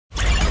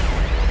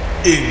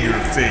in your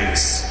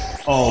face,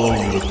 all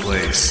over the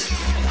place.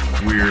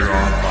 We're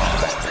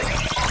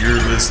online.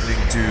 You're listening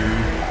to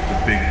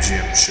The Big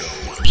Jim Show.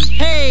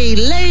 Hey,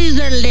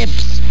 laser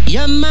lips!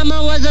 Your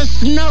mama was a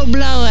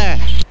snowblower!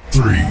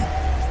 3,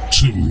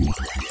 2,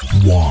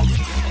 1.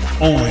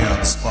 Only on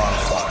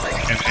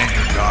Spotify and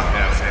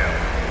Anchor.fm.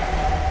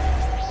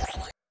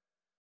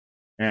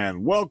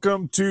 And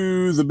welcome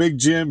to The Big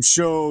Jim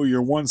Show,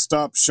 your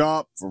one-stop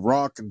shop for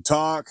rock and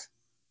talk.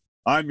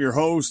 I'm your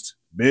host,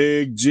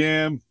 Big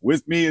Jim.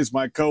 With me is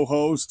my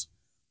co-host,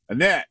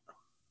 Annette.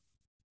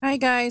 Hi,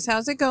 guys.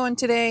 How's it going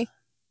today?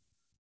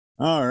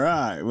 All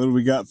right. What do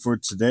we got for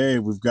today?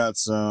 We've got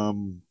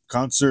some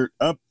concert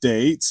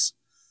updates.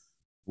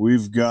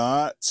 We've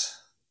got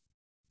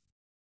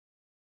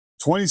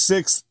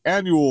 26th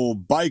Annual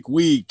Bike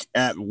Week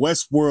at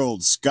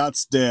Westworld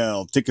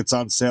Scottsdale. Tickets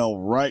on sale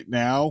right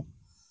now.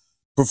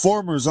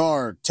 Performers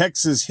are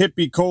Texas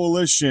Hippie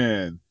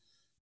Coalition,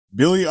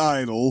 Billy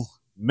Idol,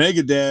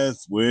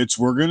 Megadeth, which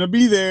we're going to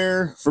be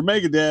there for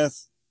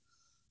Megadeth,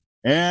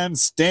 and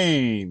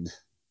Stained.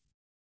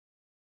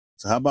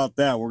 So how about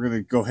that? We're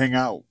going to go hang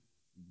out,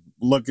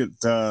 look at,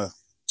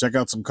 check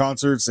out some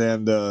concerts,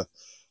 and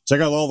check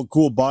out all the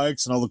cool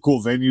bikes and all the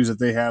cool venues that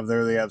they have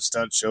there. They have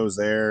stunt shows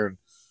there and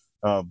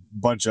a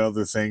bunch of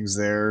other things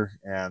there.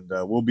 And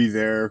we'll be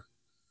there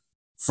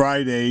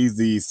Friday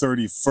the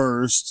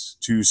 31st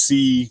to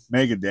see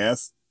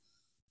Megadeth.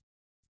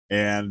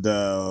 And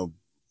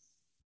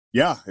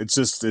yeah, it's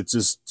just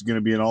going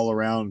to be an all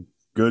around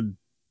good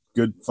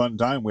fun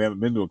time. We haven't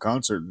been to a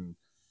concert in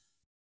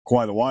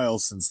quite a while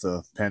since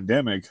the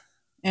pandemic.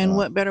 And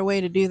what better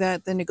way to do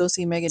that than to go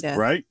see Megadeth?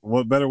 Right?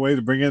 What better way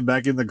to bring it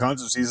back in the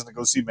concert season to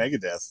go see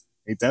Megadeth?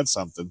 Ain't that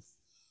something?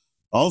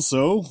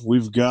 Also,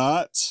 we've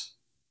got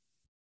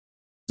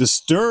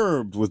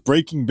Disturbed with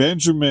Breaking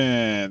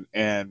Benjamin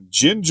and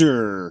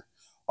Ginger,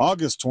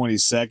 August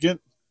 22nd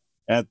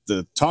at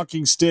the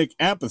Talking Stick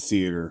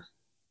Amphitheater.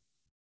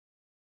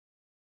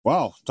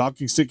 Wow,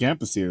 Talking Stick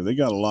Amphitheater. They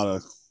have a lot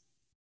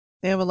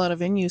of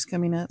venues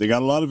coming up. They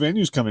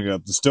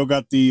still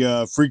got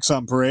the Freaks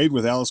on Parade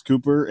with Alice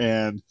Cooper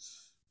and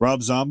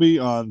Rob Zombie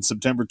on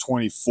September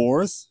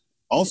 24th.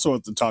 Also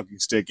at the Talking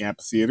Stick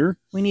Amphitheater.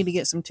 We need to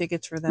get some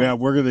tickets for that. Yeah,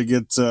 we're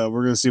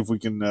gonna see if we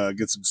can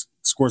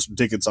score some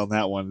tickets on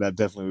that one. That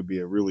definitely would be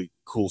a really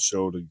cool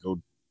show to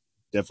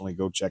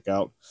go check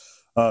out.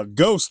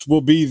 Ghost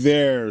will be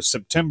there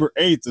September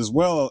 8th as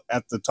well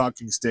at the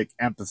Talking Stick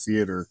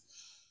Amphitheater.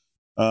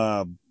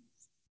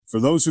 For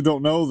those who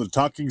don't know, the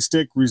Talking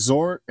Stick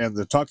Resort and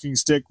the Talking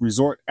Stick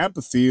Resort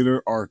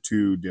Amphitheater are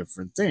two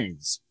different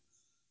things.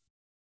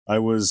 I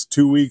was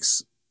 2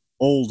 weeks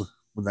old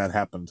when that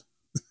happened.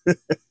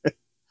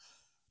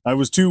 I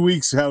was 2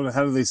 weeks. How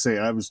do they say?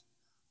 I was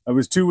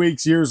 2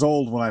 weeks years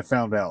old when I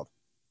found out.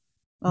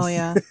 Oh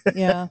yeah,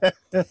 yeah.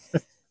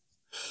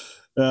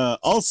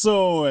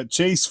 Also at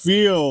Chase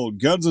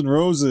Field, Guns N'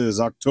 Roses,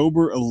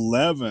 October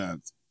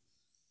 11th.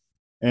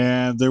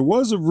 And there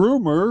was a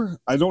rumor,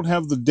 I don't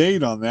have the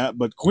date on that,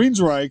 but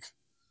Queensryche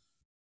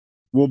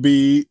will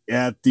be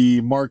at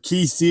the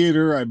Marquee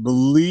Theater, I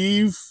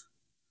believe,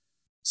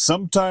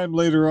 sometime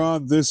later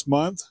on this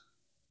month.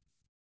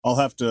 I'll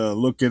have to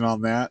look in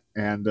on that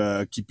and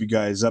keep you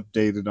guys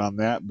updated on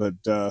that. But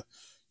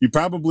you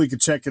probably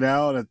could check it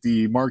out at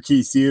the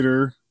Marquee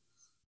Theater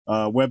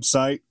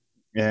website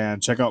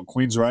and check out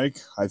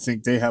Queensryche. I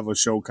think they have a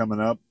show coming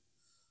up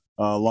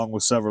along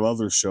with several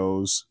other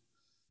shows.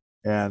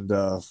 And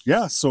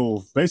yeah,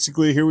 so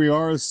basically here we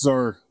are. This is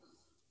our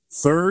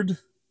third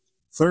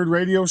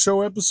radio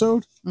show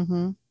episode.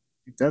 Mm-hmm. I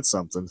think that's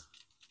something.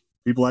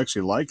 People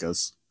actually like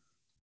us.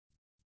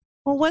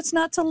 Well, what's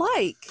not to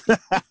like?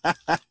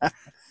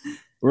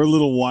 We're a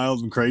little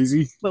wild and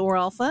crazy. But we're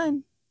all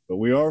fun. But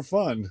we are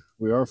fun.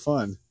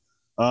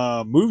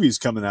 Movies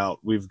coming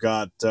out. We've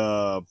got,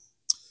 well,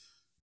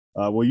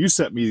 you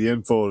sent me the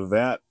info to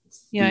that.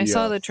 Yeah, I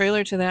saw the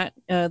trailer to that.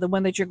 The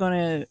one that you're going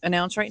to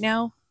announce right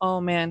now. Oh,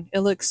 man,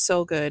 it looks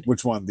so good.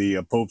 Which one?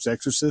 The Pope's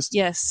Exorcist?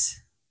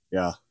 Yes.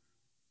 Yeah.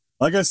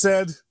 Like I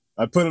said,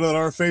 I put it on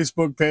our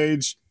Facebook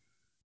page.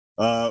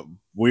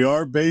 We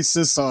are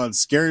basis on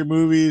scary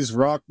movies,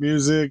 rock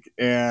music,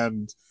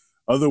 and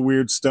other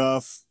weird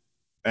stuff.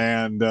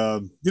 And,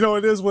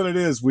 it is what it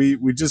is. We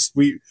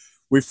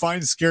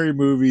find scary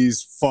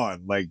movies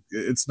fun. Like,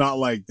 it's not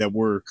like that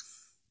we're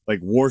like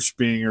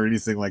worshiping or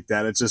anything like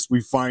that. It's just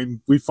we find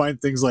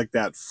things like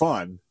that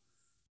fun.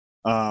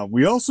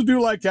 We also do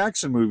like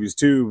action movies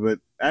too, but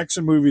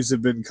action movies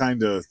have been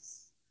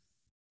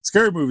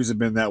scary movies have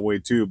been that way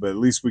too, but at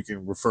least we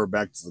can refer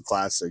back to the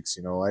classics.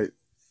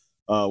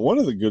 One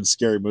of the good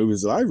scary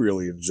movies that I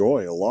really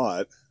enjoy a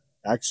lot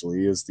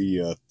actually is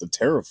the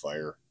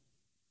Terrifier.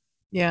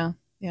 Yeah.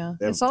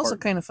 It's also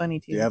kind of funny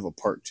too. They have a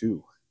part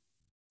 2.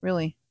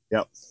 Really?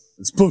 Yep.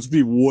 It's supposed to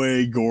be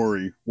way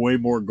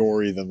more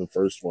gory than the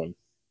first one.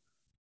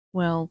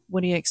 Well,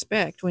 what do you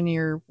expect when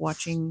you're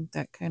watching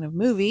that kind of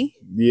movie?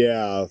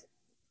 Yeah.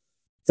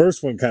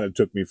 First one kind of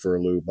took me for a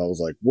loop. I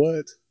was like,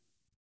 what?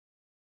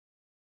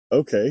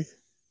 Okay.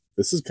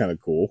 This is kind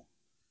of cool.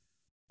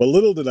 But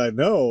little did I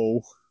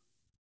know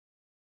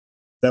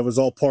that was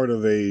all part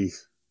of a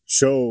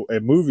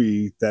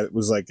movie that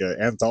was like an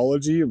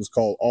anthology. It was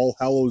called All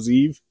Hallows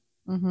Eve.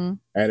 Mm-hmm.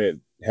 And it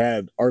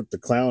had Art the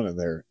Clown in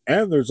there.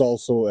 And there's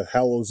also a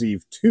Hallows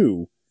Eve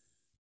 2.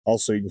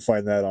 Also, you can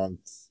find that on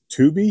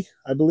Tubi,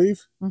 I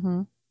believe.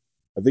 Mm-hmm.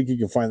 I think you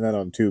can find that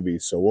on Tubi.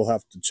 So we'll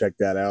have to check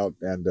that out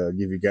and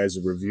give you guys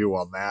a review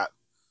on that.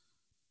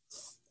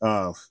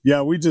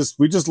 Yeah, we just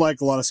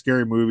like a lot of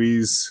scary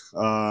movies.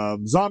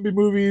 Zombie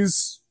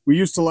movies. We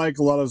used to like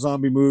a lot of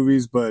zombie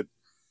movies, but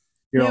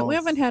you know, we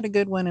haven't had a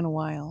good one in a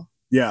while.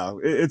 Yeah,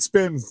 it's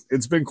been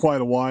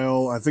quite a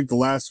while. I think the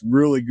last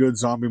really good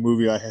zombie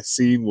movie I have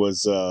seen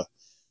was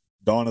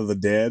Dawn of the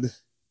Dead.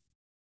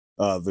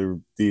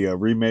 The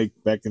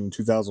remake back in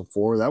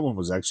 2004. That one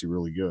was actually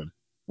really good.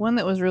 One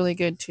that was really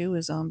good too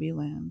was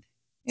Zombieland.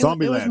 It was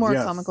Zombieland, more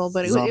yeah. comical,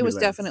 but it was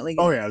definitely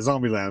good. Oh yeah,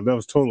 Zombieland. That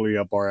was totally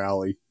up our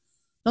alley.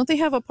 Don't they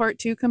have a part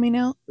 2 coming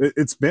out?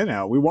 It's been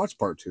out. We watched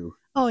part 2.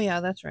 Oh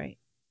yeah, that's right.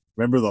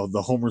 Remember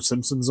the Homer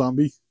Simpson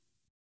zombie?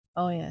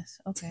 Oh yes.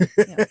 Okay.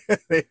 Yeah.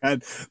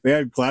 they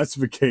had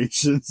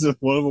classifications, and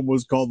one of them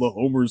was called the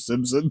Homer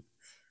Simpson.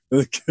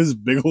 Because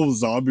big old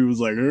zombie was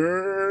like,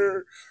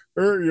 you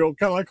know,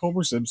 kind of like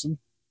Homer Simpson.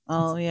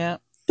 Oh yeah.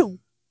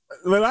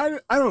 But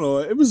I don't know.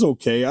 It was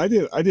okay. I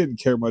didn't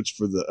care much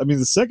for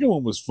the second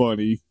one was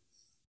funny,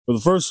 but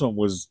the first one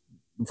was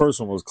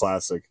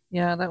classic.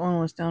 Yeah, that one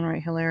was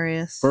downright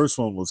hilarious. First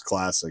one was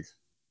classic.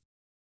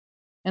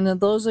 And then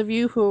those of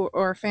you who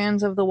are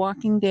fans of The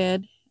Walking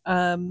Dead,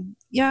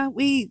 yeah,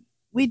 we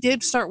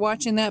did start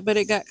watching that, but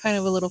it got kind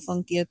of a little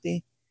funky at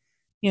the,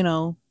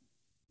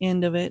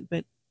 end of it.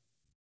 But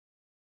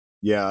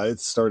yeah,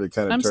 it started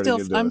kind of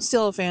I'm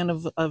still a fan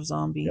of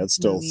zombie. Yeah,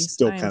 it's movies.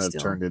 still kind of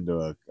turned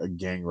into a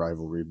gang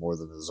rivalry more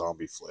than a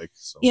zombie flick.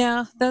 So.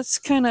 Yeah,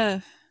 that's when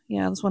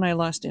I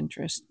lost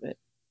interest. But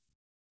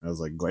I was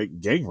like,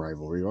 gang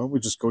rivalry. Why don't we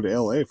just go to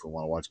LA if we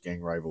want to watch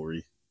gang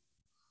rivalry?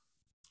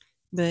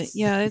 But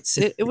yeah,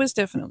 it was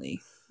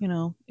definitely,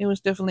 it was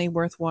definitely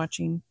worth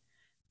watching.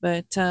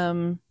 But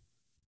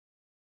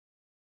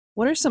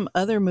what are some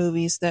other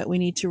movies that we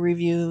need to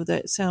review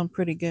that sound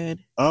pretty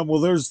good? Well,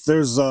 there's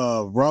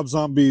Rob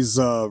Zombie's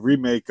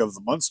remake of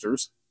The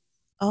Munsters.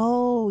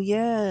 Oh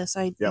yes,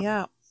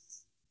 yeah.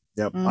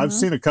 Yep, Mm-hmm. I've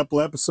seen a couple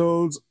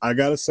episodes. I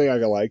gotta say, I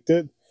liked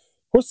it.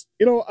 Of course,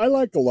 I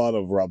like a lot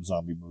of Rob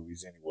Zombie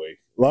movies anyway.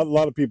 A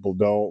lot of people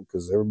don't,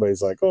 because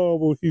everybody's like, oh,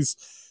 well, he's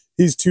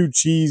too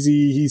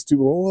cheesy. He's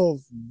too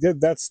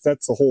that's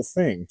the whole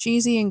thing.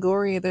 Cheesy and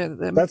gory.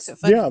 That makes it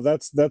funny. Yeah,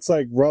 that's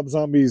like Rob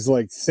Zombie's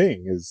like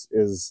thing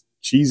is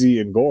cheesy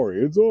and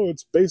gory.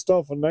 It's based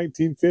off of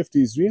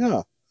 1950s.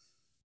 Yeah.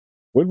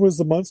 When was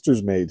The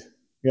Munsters made?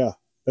 Yeah,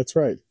 that's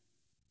right.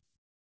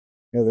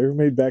 Yeah, they were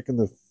made back in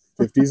the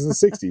 50s and the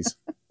 60s.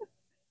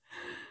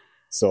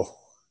 So,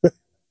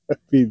 I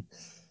mean,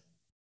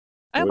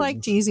 I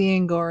like cheesy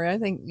and gory. I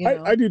think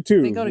I do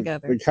too. They go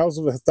together. Like House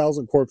of a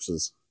Thousand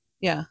Corpses.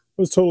 Yeah.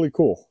 It was totally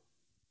cool.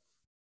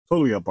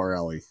 Totally up our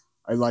alley.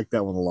 I like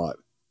that one a lot.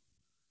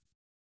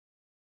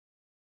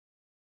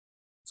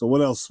 So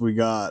what else we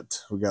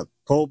got? We got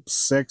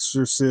Pope's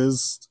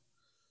Exorcist.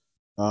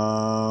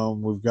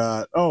 We've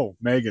got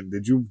Megan.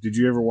 Did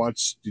you ever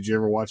watch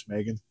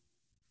Megan?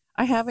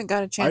 I haven't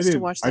got a chance to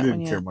watch that one yet. I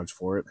didn't care much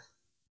for it.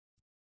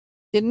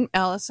 Didn't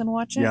Allison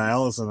watch it? Yeah,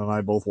 Allison and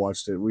I both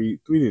watched it. We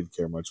didn't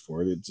care much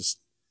for it. It just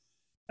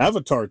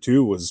Avatar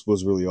 2 was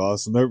really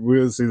awesome. Now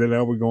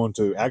we're going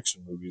to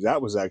action movies. That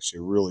was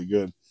actually really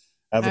good.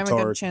 I haven't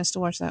got a chance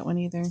to watch that one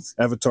either.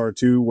 Avatar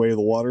 2, Way of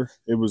the Water.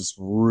 It was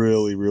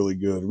really, really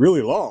good.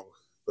 Really long,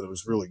 but it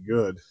was really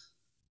good.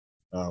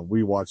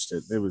 We watched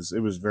it. It was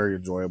very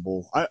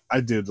enjoyable.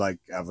 I did like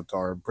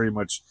Avatar. Pretty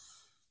much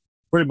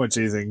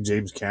anything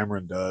James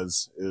Cameron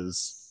does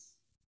is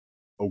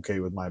okay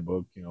with my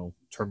book.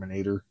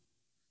 Terminator,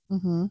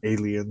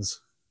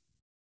 Aliens.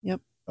 Yep.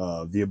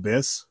 The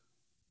Abyss.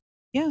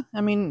 Yeah,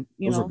 I mean,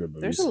 Those are good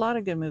there's a lot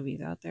of good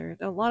movies out there.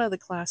 A lot of the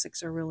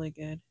classics are really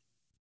good.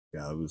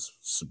 Yeah, it was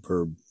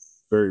superb.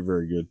 Very,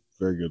 very good.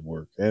 Very good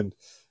work. And,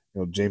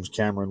 James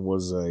Cameron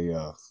was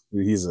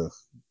he's a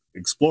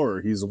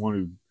explorer. He's the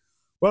one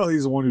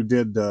who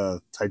did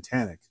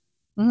Titanic.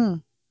 Mm-hmm.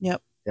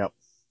 Yep.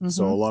 Mm-hmm.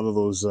 So a lot of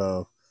those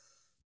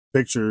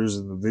pictures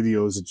and the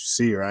videos that you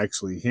see are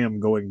actually him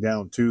going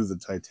down to the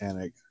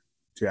Titanic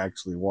to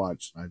actually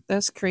watch.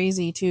 That's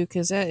crazy too,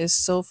 because that is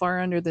so far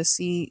under the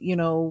sea.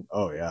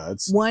 Oh yeah,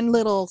 it's one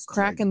little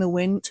crack like in the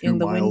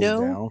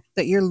window down.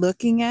 that you're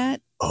looking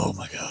at. Oh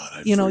my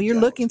God! You're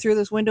looking through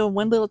this window, and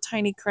one little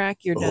tiny crack,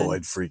 you're done. Oh,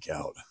 I'd freak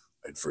out.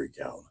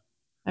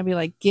 I'd be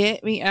like,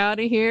 "Get me out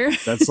of here!"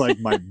 That's like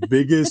my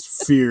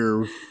biggest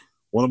fear.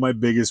 One of my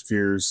biggest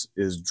fears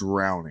is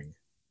drowning.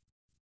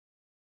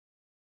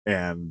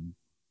 And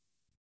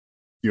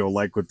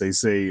like what they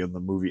say in the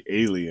movie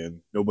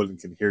Alien, nobody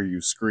can hear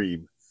you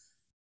scream.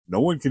 No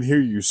one can hear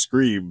you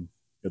scream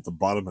at the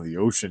bottom of the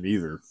ocean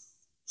either.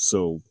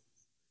 So,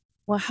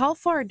 well, how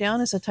far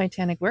down is the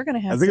Titanic? We're gonna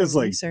have. I think to it's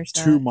like research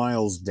 2 that.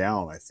 miles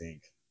down. I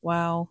think.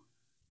 Wow.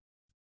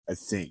 I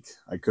think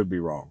I could be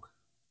wrong.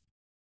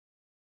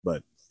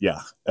 But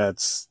yeah,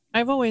 that's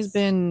I've always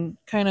been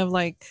kind of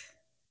like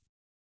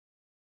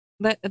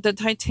that. The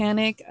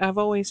Titanic, I've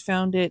always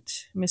found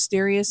it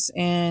mysterious,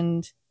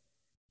 and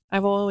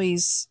I've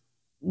always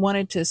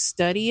wanted to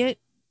study it,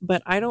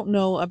 but I don't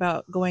know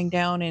about going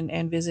down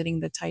and visiting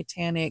the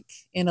Titanic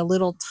in a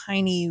little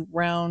tiny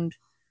round,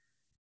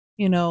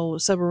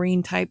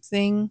 submarine type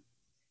thing.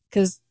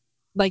 Because,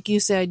 like you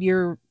said,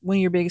 one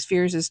of your biggest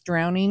fears is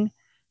drowning.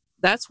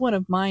 That's one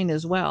of mine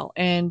as well.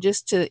 And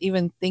just to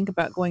even think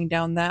about going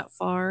down that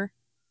far,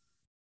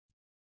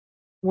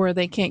 where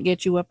they can't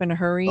get you up in a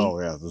hurry oh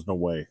yeah, there's no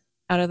way.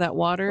 out of that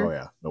water. Oh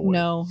yeah, no way.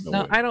 No,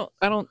 way. I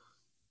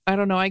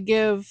don't know. I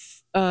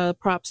give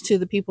props to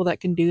the people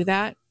that can do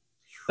that,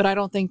 but I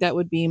don't think that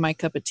would be my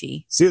cup of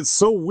tea. See, it's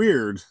so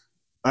weird.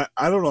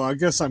 I don't know. I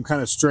guess I'm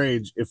kind of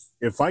strange.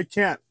 If I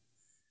can't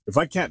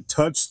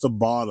touch the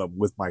bottom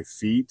with my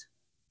feet,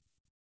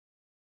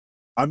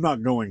 I'm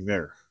not going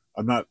there.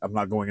 I'm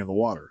not going in the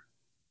water.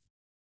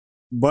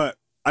 But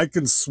I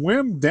can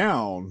swim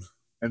down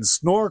and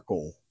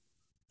snorkel.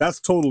 That's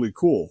totally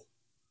cool.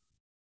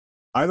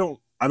 I don't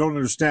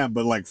understand,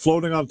 but like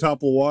floating on top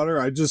of water,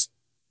 I just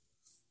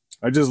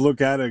look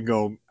at it and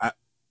go,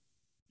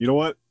 you know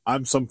what?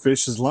 I'm some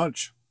fish's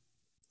lunch.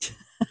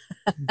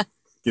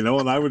 And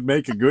I would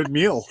make a good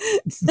meal.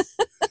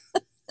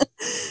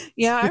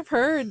 Yeah, I've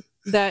heard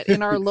that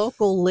in our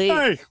local lake.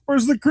 Hey,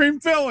 where's the cream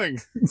filling?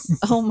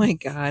 Oh my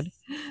God.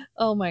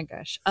 Oh my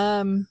gosh.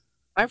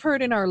 I've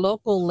heard in our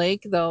local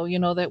lake though,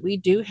 that we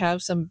do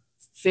have some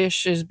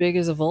fish as big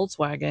as a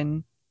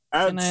Volkswagen.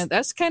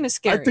 That's kind of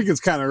scary. I think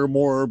it's kind of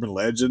more urban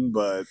legend,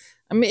 but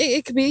I mean,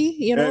 it could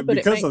be, but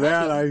because of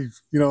that,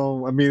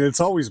 it's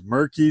always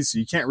murky, so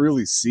you can't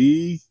really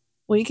see.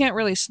 Well, you can't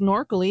really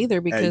snorkel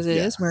either because it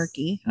is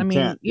murky. I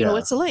mean,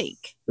 it's a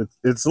lake.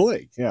 It's a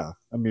lake, yeah.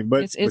 I mean,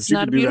 but it's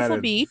not a beautiful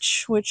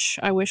beach, which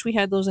I wish we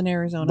had those in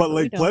Arizona. But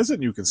Lake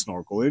Pleasant, you can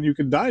snorkel in, you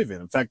can dive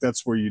in. In fact,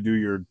 that's where you do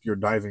your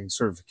diving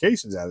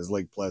certifications at, is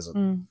Lake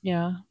Pleasant.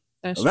 Yeah,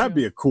 that's that'd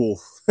be a cool.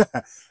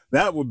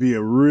 That would be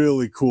a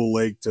really cool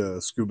lake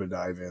to scuba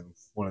dive in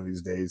one of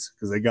these days,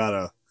 because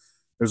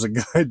there's a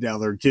guy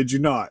down there. Kid you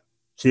not.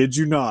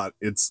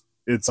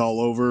 It's all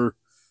over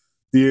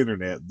the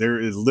internet. There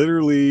is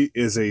literally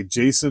a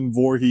Jason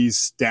Voorhees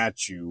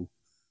statue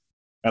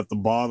at the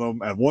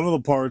bottom at one of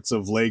the parts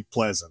of Lake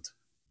Pleasant.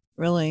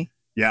 Really?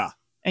 Yeah.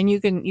 And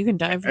you can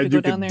dive. And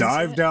you can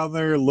dive down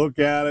there, look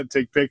at it,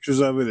 take pictures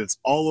of it. It's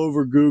all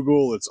over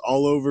Google. It's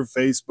all over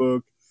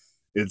Facebook.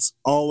 It's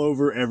all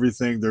over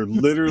everything. There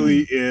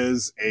literally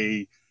is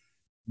a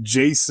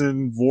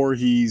Jason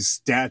Voorhees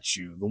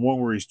statue, the one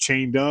where he's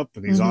chained up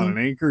and he's on an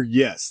anchor.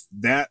 Yes,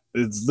 that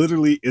is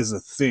literally is a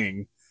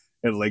thing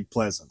at Lake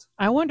Pleasant.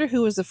 I wonder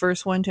who was the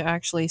first one to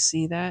actually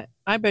see that.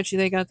 I bet you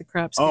they got the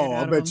crap scared out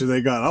I of bet them. you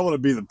they got. I want to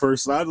be the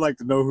person. I'd like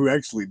to know who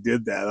actually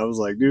did that. I was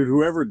like, dude,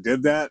 whoever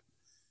did that,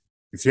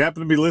 if you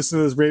happen to be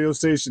listening to this radio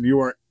station, you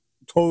are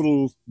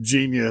total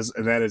genius,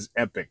 and that is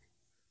epic.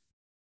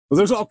 But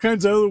there's all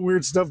kinds of other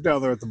weird stuff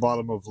down there at the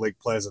bottom of Lake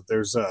Pleasant.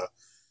 There's a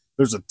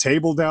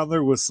table down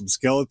there with some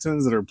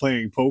skeletons that are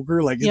playing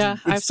poker. Like,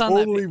 it's I've seen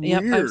totally that.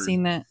 Yep, weird. I've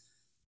seen that.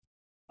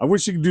 I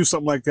wish you could do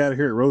something like that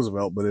here at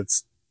Roosevelt, but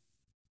it's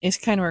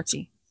kind of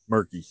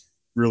murky.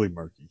 Really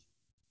murky.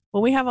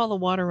 Well, we have all the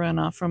water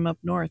runoff from up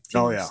north too.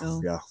 Oh yeah,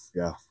 so.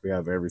 yeah. We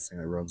have everything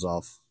that runs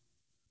off.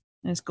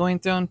 And it's going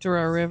through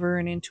our river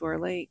and into our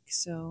lake.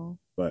 So.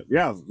 But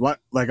yeah,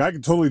 like I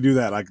could totally do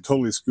that. I could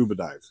totally scuba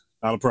dive.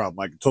 Not a problem.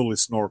 I could totally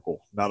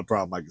snorkel. Not a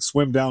problem. I could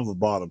swim down to the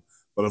bottom.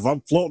 But if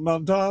I'm floating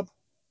on top,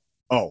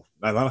 I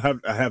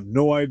have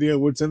no idea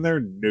what's in there.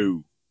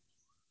 No.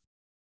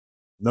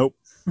 Nope.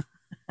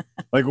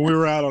 Like when we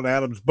were out on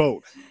Adam's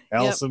boat,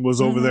 Allison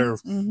was over there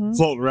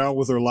floating around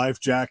with her life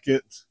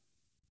jacket.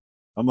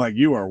 I'm like,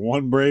 you are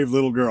one brave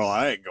little girl.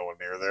 I ain't going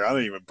near there. I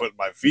ain't even putting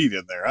my feet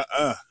in there.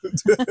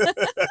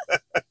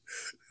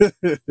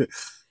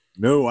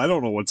 No, I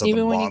don't know what's on the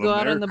bottom. Even when you go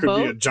out on the boat?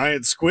 Could be a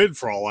giant squid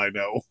for all I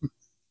know.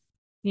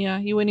 Yeah,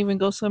 you wouldn't even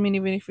go swimming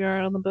even if you're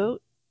out on the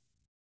boat?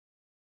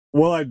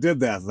 Well, I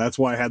did that. That's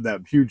why I had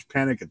that huge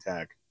panic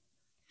attack.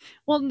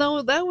 Well,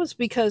 no, that was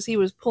because he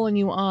was pulling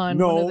you on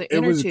one of the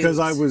inner tubes. tubes. It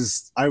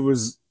was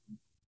because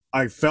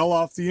I fell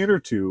off the inner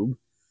tube.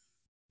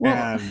 Well,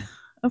 and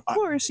of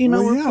course,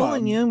 we're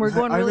pulling you and we're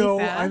going really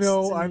fast.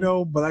 I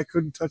know, but I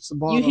couldn't touch the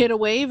bottom. You hit a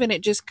wave and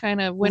it just kind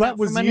of went up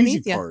from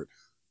underneath you. Part.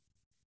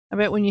 I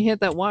bet when you hit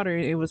that water,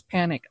 it was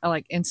panic,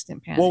 like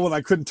instant panic. Well, when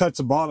I couldn't touch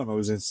the bottom, it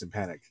was instant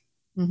panic.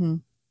 Mm-hmm.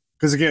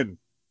 Because again,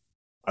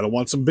 I don't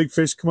want some big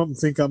fish to come up and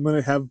think they're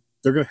going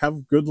to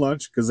have good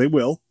lunch, because they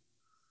will.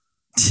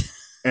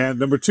 And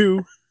number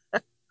two,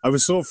 I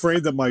was so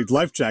afraid that my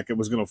life jacket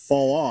was going to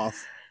fall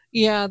off.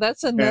 Yeah,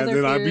 that's another. And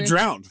then I'd be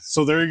drowned.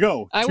 So there you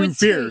go. Two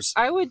fears.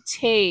 I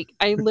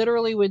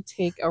literally would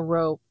take a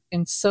rope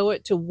and sew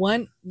it to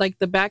one, like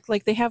the back,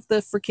 like they have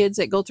for kids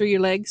that go through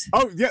your legs.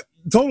 Oh, yeah,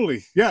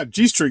 totally. Yeah,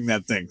 G-string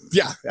that thing.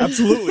 Yeah,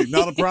 absolutely.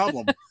 Not a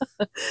problem.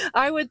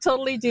 I would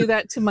totally do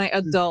that to my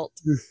adult,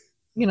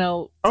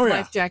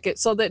 life jacket,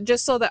 so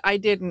that I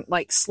didn't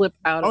like slip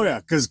out of Oh, yeah.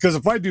 Because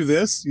if I do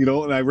this,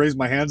 and I raise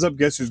my hands up,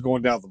 guess who's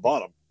going down at the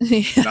bottom?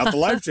 it. Not the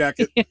life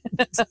jacket.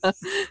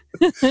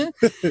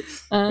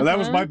 And that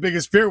was my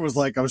biggest fear, was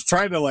like, I was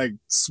trying to like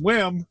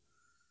swim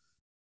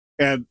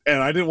and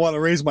I didn't want to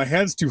raise my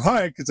hands too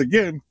high because,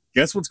 again,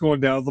 guess what's going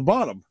down at the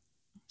bottom?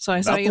 So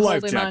I saw Not you the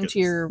life holding on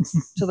jacket.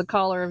 to the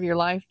collar of your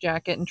life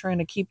jacket and trying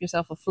to keep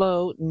yourself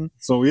afloat. And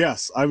So,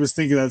 yes, I was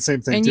thinking that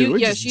same thing, And too. you-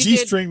 We yes, just you did-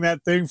 G-string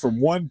that thing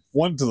from one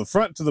to the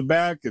front to the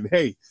back, and,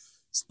 hey,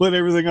 split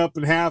everything up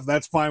in half.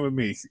 That's fine with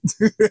me.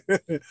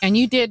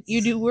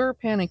 you were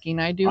panicking.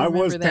 I do. I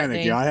remember was that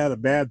panicking. day. I had a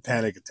bad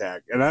panic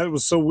attack. And it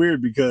was so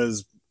weird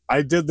because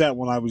I did that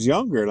when I was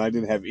younger and I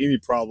didn't have any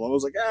problem. I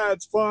was like,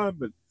 it's fun.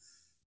 But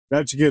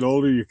as you get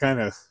older, you kind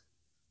of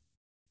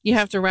You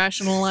have to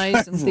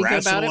rationalize and think about it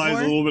rationalize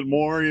more. a little bit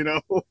more,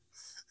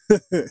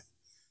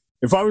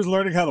 If I was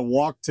learning how to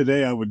walk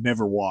today, I would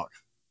never walk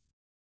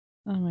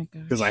Oh my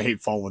gosh. because I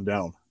hate falling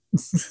down.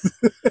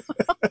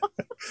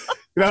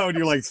 When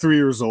you're like 3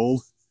 years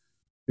old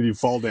and you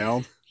fall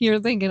down? You're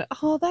thinking,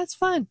 oh, that's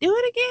fun. Do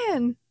it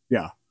again.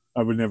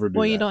 I would never do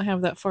Well, that. you don't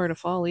have that far to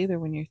fall either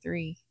when you're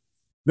 3.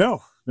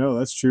 No,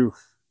 that's true.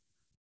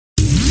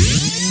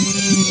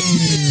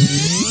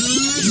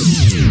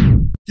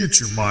 Get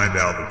your mind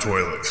out of the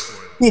toilet.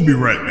 We'll be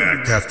right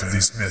back after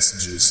these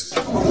messages.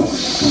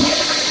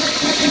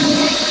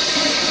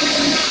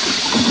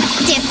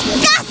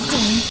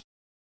 Disgusting!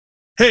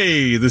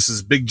 Hey, this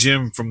is Big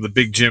Jim from the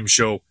Big Jim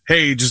Show.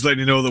 Hey, just letting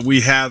you know that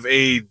we have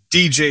a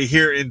DJ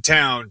here in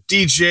town,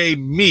 DJ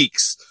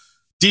Meeks,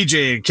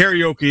 DJ and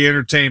Karaoke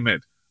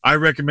Entertainment. I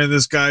recommend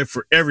this guy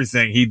for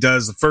everything. He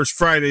does the first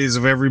Fridays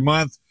of every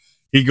month.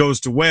 He goes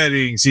to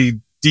weddings. He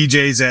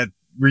DJs at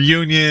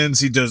reunions.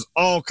 He does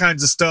all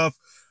kinds of stuff.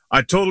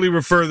 I totally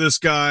refer this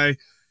guy.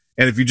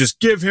 And if you just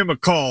give him a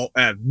call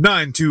at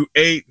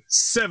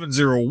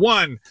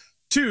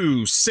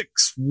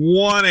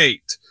 928-701-2618,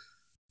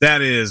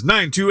 that is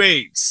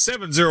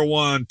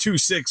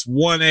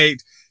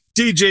 928-701-2618,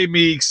 DJ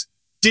Meeks,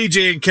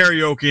 DJ and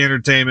Karaoke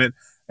Entertainment,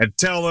 and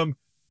tell them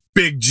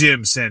Big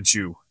Jim sent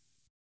you.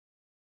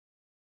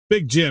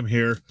 Big Jim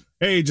here.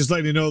 Hey, just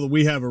letting you know that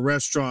we have a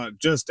restaurant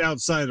just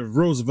outside of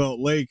Roosevelt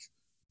Lake,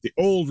 the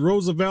old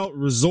Roosevelt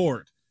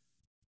Resort,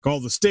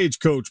 called the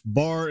Stagecoach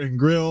Bar and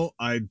Grill.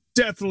 I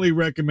definitely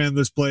recommend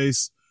this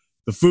place.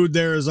 The food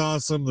there is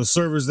awesome. The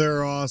servers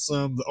there are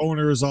awesome. The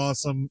owner is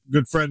awesome.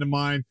 Good friend of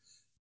mine.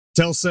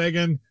 Tell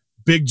Sagan,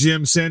 Big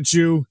Jim sent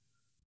you.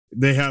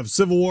 They have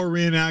Civil War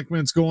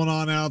reenactments going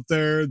on out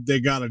there. They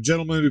got a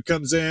gentleman who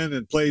comes in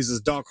and plays as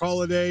Doc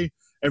Holliday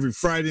every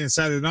Friday and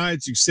Saturday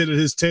nights. You sit at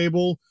his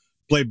table,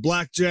 play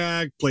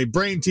blackjack, play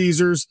brain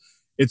teasers.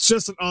 It's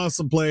just an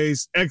awesome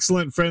place.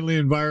 Excellent, friendly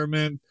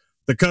environment.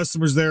 The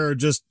customers there are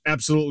just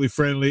absolutely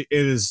friendly.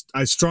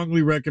 I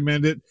strongly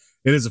recommend it.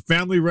 It is a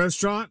family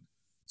restaurant,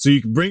 so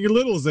you can bring your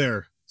littles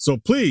there. So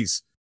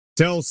please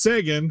tell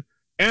Sagan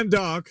and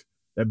Doc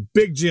that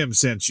Big Jim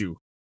sent you.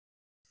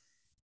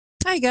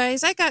 Hi,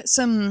 guys. I got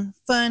some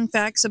fun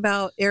facts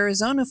about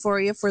Arizona for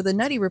you for the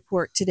Nutty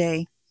Report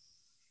today.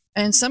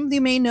 And some of you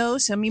may know,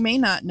 some of you may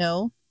not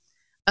know.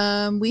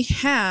 We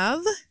have,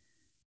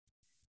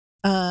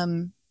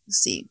 let's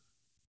see.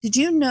 Did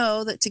you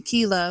know that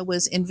tequila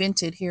was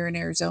invented here in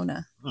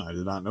Arizona? Oh, I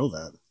did not know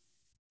that.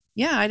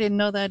 Yeah, I didn't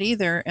know that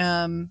either.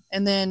 And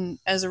then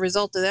as a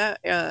result of that,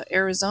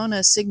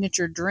 Arizona's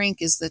signature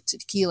drink is the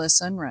tequila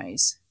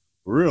sunrise.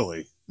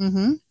 Really?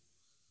 Mm-hmm.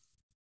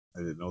 I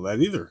didn't know that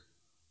either.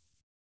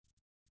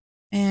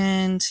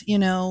 And,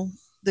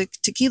 the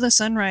tequila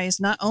sunrise,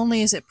 not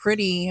only is it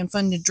pretty and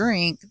fun to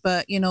drink,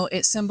 but,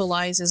 it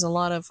symbolizes a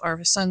lot of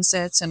our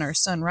sunsets and our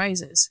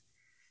sunrises.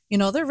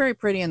 They're very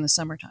pretty in the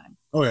summertime.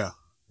 Oh, yeah.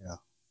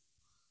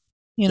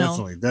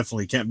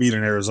 Definitely can't beat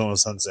an Arizona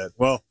sunset.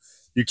 Well,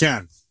 you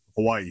can.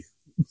 Hawaii.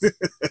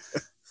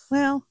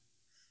 Well,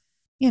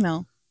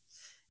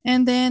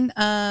 and then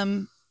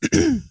I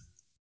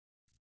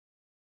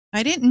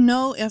didn't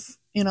know if,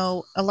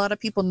 a lot of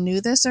people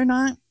knew this or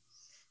not,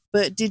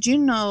 but did you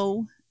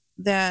know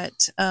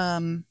that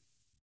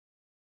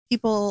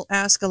people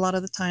ask a lot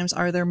of the times,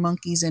 are there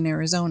monkeys in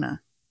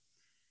Arizona?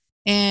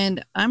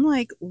 And I'm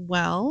like,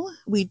 well,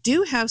 we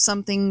do have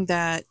something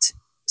that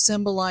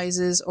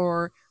symbolizes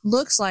or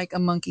looks like a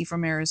monkey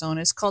from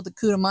Arizona. It's called the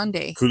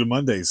Cudamonde.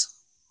 Cudamondes.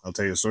 I'll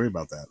tell you a story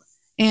about that.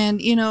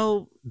 And,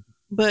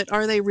 but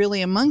are they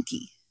really a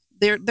monkey?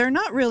 They're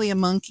not really a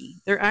monkey.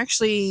 They're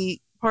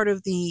actually part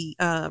of the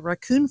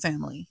raccoon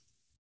family.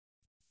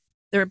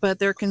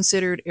 They're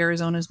considered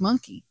Arizona's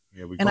monkey.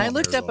 Yeah, we And call I them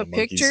looked up a Arizona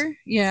monkeys. picture.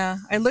 Yeah,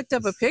 I looked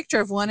up a picture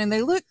of one, and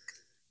they look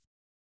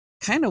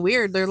kind of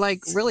weird. They're like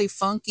really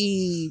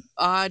funky,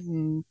 odd,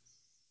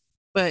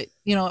 but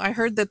I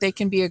heard that they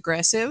can be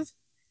aggressive.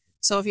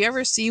 So if you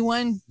ever see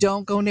one,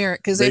 don't go near it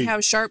because they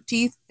have sharp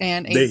teeth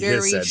and a they hiss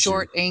very at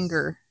short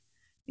anger.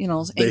 They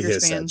Anger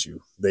hiss span. at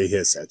you. They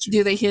hiss at you.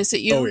 Do they hiss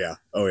at you? Oh, yeah.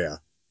 Oh, yeah.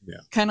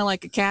 Kind of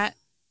like a cat.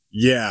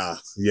 Yeah.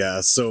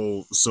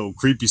 So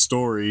creepy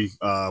story.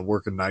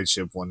 Working night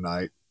shift one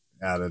night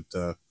out at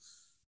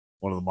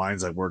one of the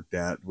mines I worked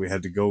at, we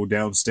had to go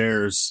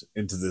downstairs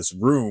into this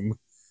room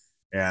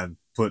and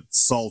put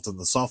salt in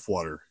the soft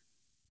water.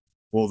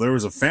 Well, there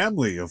was a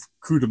family of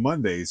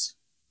Cudamundes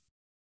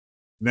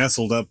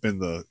nestled up in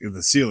the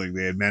ceiling.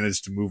 They had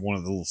managed to move one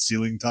of the little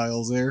ceiling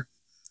tiles there.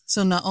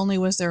 So not only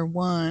was there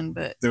one,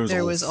 but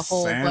there was a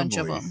whole bunch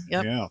of them.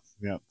 Yep.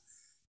 Yeah.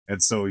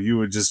 And so you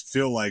would just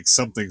feel like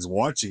something's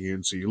watching you.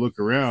 And so you look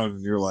around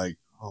and you're like,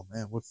 oh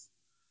man,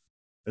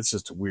 that's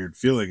just a weird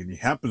feeling. And you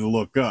happen to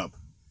look up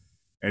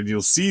and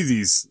you'll see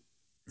these.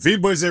 If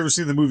anybody's ever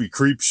seen the movie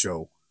Creep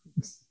Show.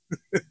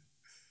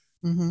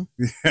 Mm-hmm.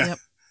 Yeah. Yep.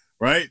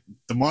 Right?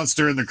 The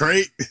monster in the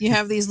crate. You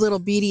have these little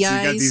beady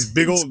eyes. You got these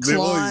big old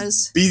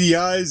claws. Beady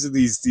eyes and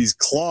these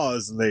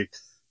claws, and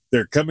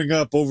they're coming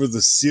up over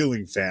the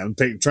ceiling fan,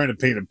 trying to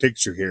paint a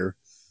picture here,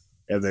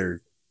 and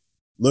they're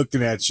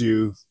looking at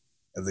you,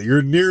 and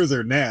you're near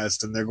their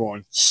nest, and they're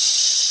going.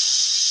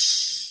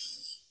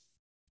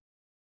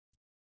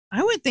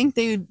 I would think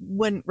they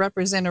wouldn't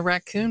represent a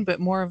raccoon, but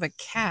more of a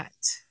cat.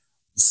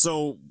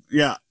 So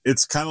yeah,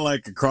 it's kind of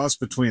like a cross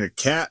between a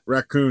cat,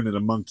 raccoon, and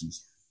a monkey,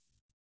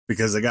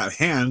 because they got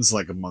hands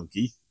like a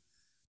monkey,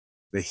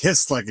 they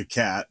hiss like a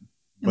cat,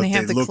 and they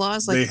have the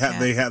claws like a cat.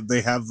 They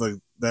have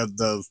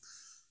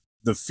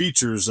the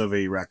features of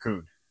a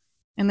raccoon.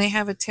 And they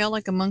have a tail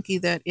like a monkey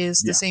that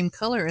is the same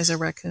color as a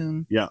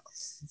raccoon. Yeah.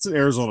 It's an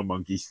Arizona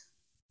monkey.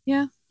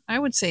 Yeah, I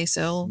would say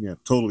so. Yeah,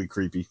 totally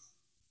creepy.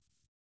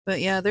 But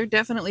yeah, they're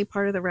definitely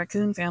part of the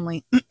raccoon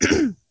family.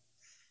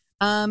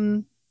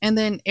 And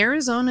then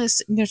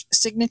Arizona's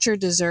signature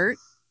dessert,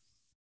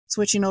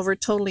 switching over,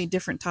 totally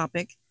different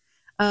topic.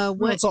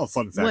 It's all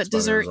fun facts. What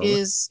dessert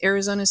is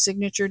Arizona's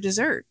signature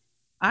dessert?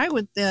 I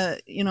would,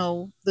 the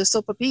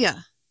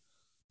sopapilla.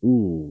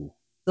 Ooh.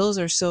 Those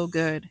are so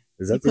good.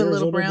 Is that you the put Arizona a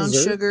little brown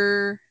dessert?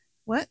 Sugar.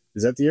 What?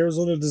 Is that the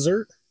Arizona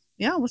dessert?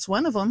 Yeah, what's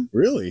one of them?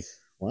 Really?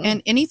 Wow.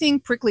 And anything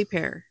prickly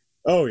pear.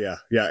 Oh, yeah.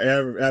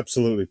 Yeah,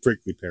 absolutely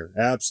prickly pear.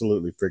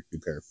 Absolutely prickly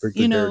pear.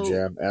 Prickly pear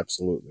jam,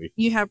 absolutely.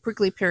 You have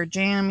prickly pear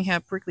jam. You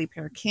have prickly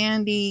pear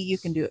candy. You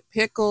can do it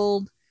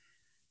pickled.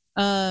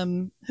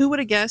 Who would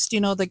have guessed,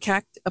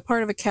 a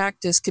part of a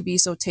cactus could be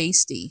so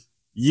tasty?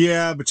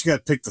 Yeah, but you got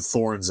to pick the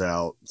thorns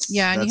out.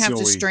 Yeah, and you have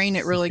to strain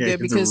it really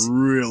good, because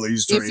really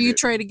if you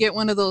try to get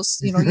one of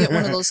those, get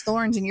one of those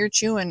thorns and you're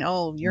chewing,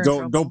 you're in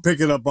trouble. Don't pick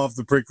it up off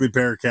the prickly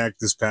pear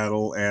cactus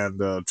paddle and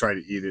try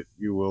to eat it.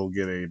 You will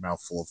get a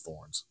mouthful of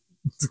thorns.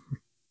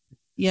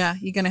 Yeah,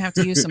 you're gonna have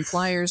to use some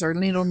pliers or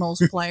needle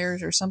nose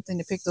pliers or something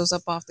to pick those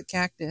up off the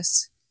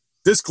cactus.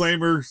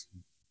 Disclaimer.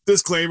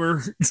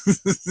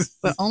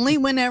 But only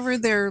whenever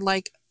they're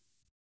like,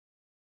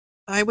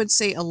 I would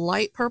say a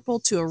light purple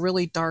to a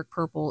really dark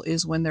purple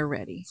is when they're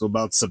ready. So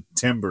about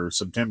September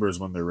is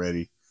when they're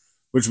ready.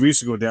 Which we used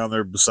to go down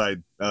there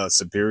beside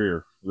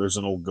Superior. There's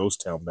an old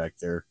ghost town back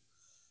there,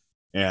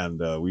 and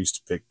we used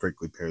to pick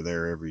prickly pear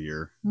there every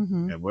year.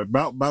 Mm-hmm. And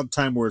about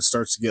time where it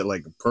starts to get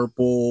like a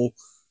purple,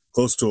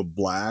 close to a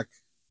black,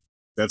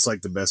 that's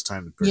like the best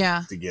time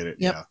to get it.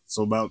 Yep. Yeah.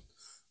 So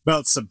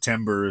about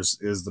September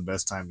is the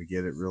best time to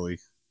get it, really.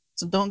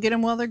 So don't get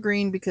them while they're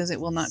green, because it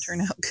will not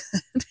turn out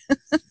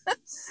good.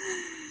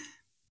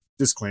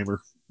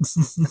 Disclaimer.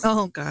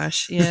 Oh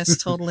gosh,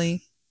 yes,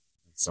 totally.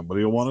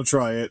 Somebody will want to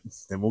try it.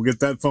 Then we'll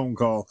get that phone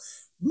call.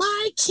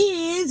 My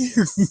kid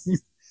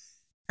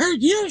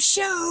heard your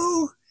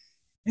show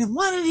and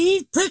wanted to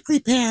eat prickly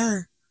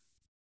pear.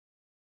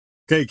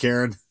 Okay,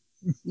 Karen.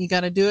 You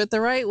got to do it the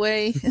right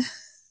way.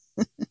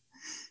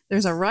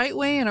 There's a right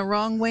way and a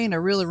wrong way and a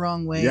really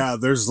wrong way. Yeah,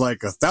 there's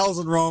like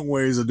 1,000 wrong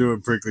ways of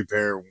doing prickly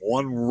pear,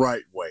 one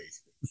right way.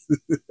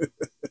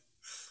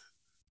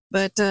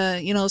 But,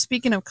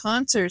 speaking of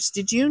concerts,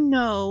 did you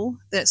know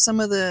that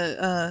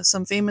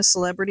some famous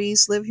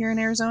celebrities live here in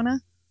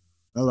Arizona?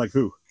 Oh, like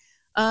who?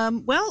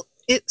 Well,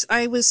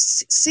 I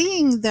was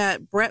seeing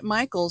that Bret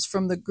Michaels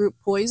from the group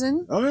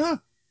Poison. Oh, yeah.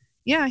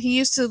 Yeah, he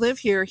used to live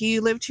here. He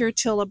lived here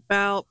till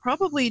about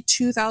probably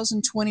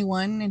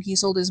 2021, and he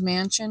sold his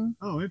mansion.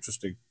 Oh,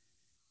 interesting.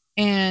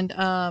 And,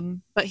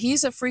 but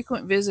he's a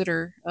frequent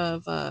visitor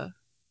of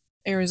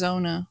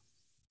Arizona,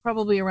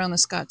 probably around the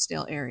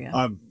Scottsdale area.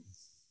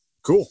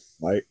 Cool.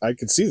 I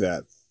can see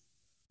that.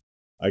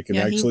 I can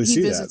actually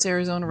see that. He visits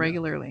Arizona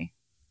regularly.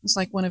 It's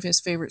like one of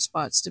his favorite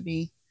spots to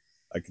be.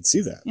 I can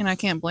see that. And I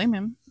can't blame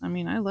him. I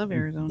mean, I love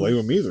Arizona. Blame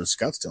him either.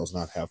 Scottsdale's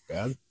not half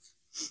bad.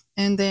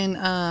 And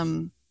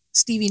then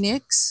Stevie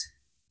Nicks.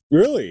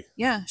 Really?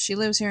 Yeah, she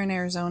lives here in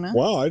Arizona.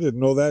 Wow, I didn't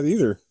know that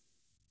either.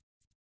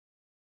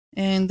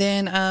 And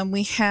then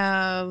we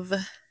have,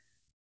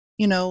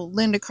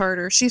 Linda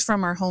Carter. She's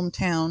from our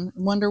hometown.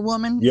 Wonder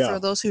Woman. Yeah.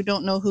 For those who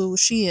don't know who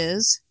she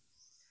is.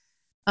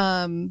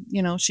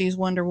 She's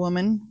Wonder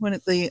Woman,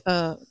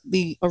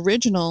 the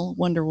original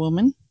Wonder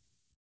Woman.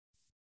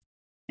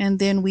 And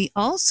then we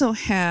also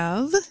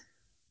have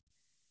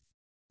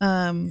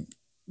the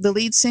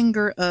lead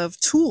singer of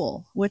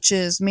Tool, which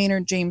is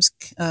Maynard James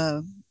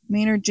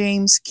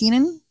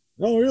Keenan.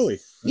 Oh, really?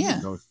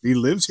 Yeah. He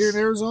lives here in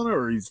Arizona,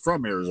 or he's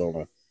from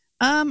Arizona?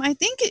 I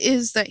think it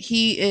is that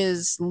he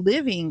is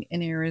living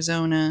in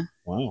Arizona.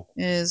 Wow.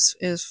 Is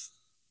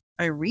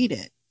I read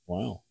it.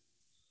 Wow.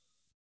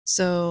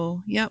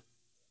 So, yep.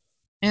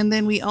 And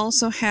then we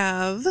also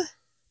have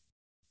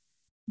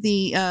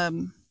the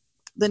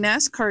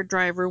NASCAR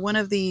driver, one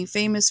of the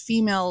famous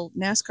female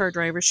NASCAR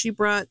drivers. She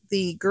brought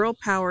the girl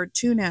power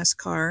to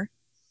NASCAR,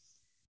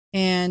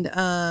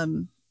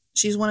 and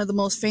she's one of the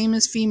most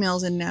famous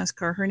females in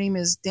NASCAR. Her name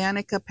is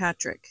Danica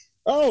Patrick.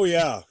 Oh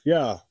yeah.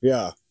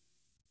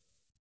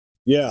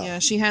 Yeah,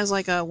 she has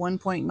like a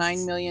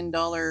 $1.9 million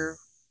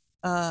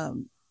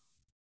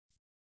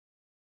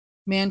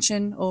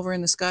mansion over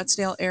in the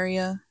Scottsdale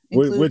area.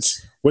 Which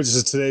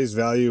is today's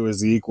value is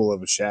the equal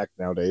of a shack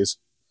nowadays.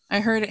 I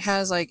heard it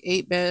has like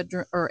 8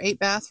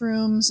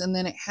 bathrooms, and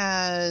then it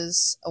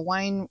has a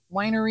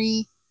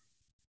winery,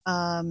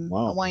 a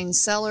wine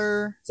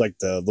cellar. It's like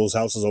those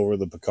houses over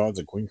the pecans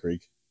at Queen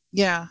Creek.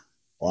 Yeah.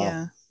 Wow.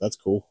 Yeah. That's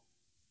cool.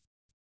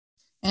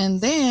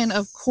 And then,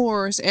 of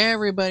course,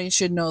 everybody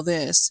should know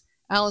this.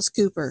 Alice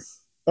Cooper.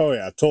 Oh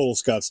yeah, total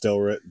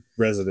Scottsdale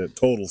resident.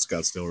 Total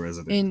Scottsdale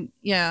resident. And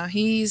yeah,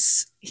 he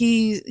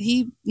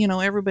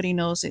everybody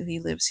knows that he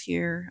lives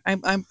here.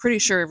 I'm pretty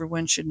sure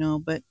everyone should know,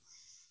 but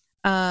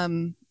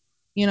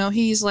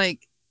he's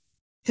like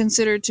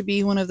considered to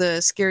be one of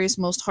the scariest,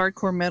 most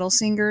hardcore metal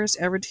singers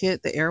ever to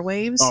hit the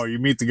airwaves. Oh, you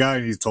meet the guy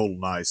and he's total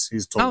nice.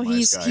 He's total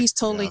nice guy. He's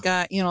totally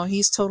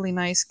he's totally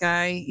nice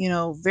guy,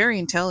 very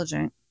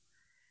intelligent.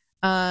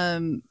 Yeah,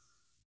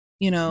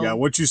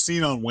 what you've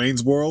seen on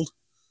Wayne's World,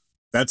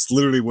 that's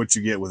literally what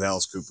you get with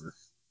Alice Cooper.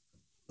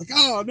 Like,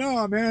 oh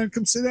no, man,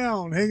 come sit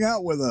down, hang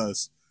out with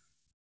us.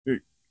 I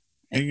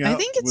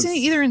think it's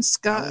either in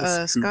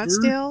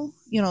Scottsdale,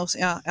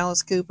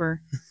 Alice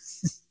Cooper.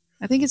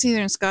 I think it's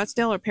either in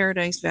Scottsdale or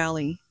Paradise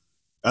Valley.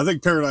 I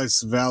think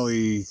Paradise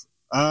Valley.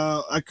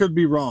 I could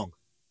be wrong.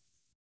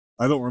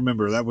 I don't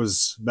remember. That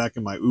was back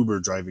in my Uber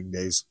driving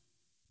days.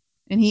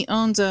 And he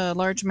owns a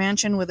large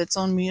mansion with its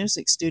own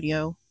music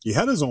studio. He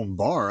had his own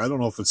bar. I don't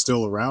know if it's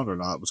still around or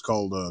not. It was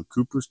called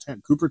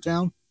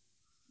Coopertown.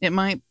 It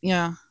might,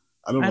 yeah.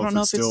 I don't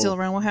know if it's still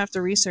around. We'll have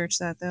to research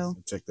that, though.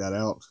 Check that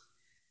out.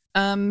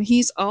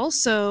 He's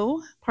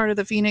also part of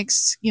the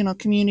Phoenix,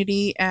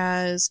 community,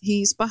 as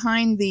he's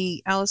behind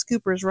the Alice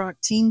Cooper's Rock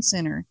Teen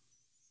Center.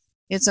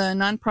 It's a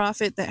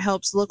nonprofit that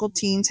helps local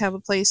teens have a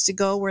place to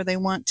go where they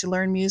want to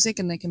learn music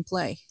and they can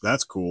play.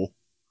 That's cool.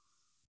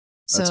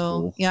 That's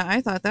cool. Yeah, I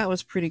thought that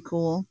was pretty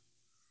cool.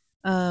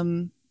 A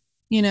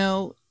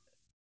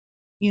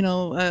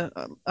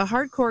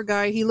hardcore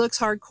guy. He looks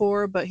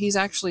hardcore, but he's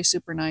actually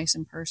super nice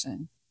in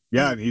person.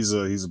 Yeah, and he's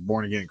a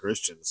born again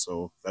Christian,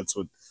 so that's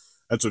what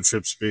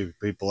trips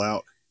people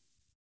out.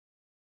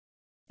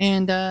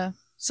 And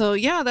so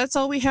yeah, that's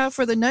all we have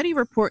for the Nutty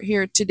Report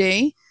here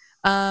today.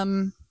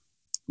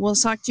 We'll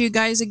talk to you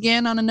guys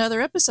again on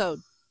another episode.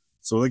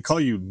 So they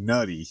call you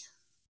Nutty.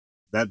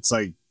 That's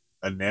like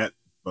Annette,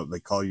 but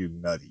they call you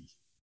Nutty.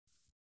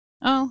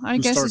 Oh, I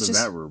guess Who it's started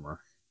just that rumor?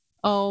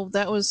 Oh,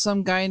 that was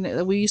some guy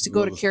that we used to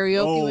go to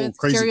karaoke with.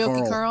 Crazy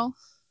Karaoke Carl.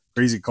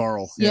 Crazy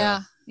Carl.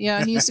 Yeah.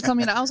 Yeah, he used to call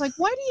me that. I was like,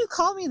 why do you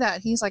call me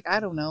that? He's like, I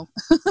don't know.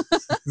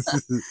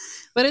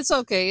 But it's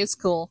okay. It's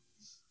cool.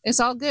 It's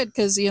all good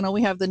because,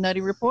 we have the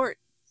Nutty Report.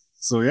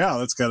 So, yeah,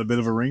 that's got a bit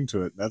of a ring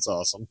to it. That's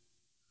awesome.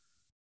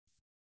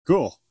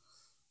 Cool.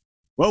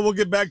 Well, we'll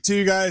get back to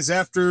you guys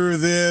after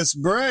this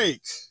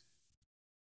break.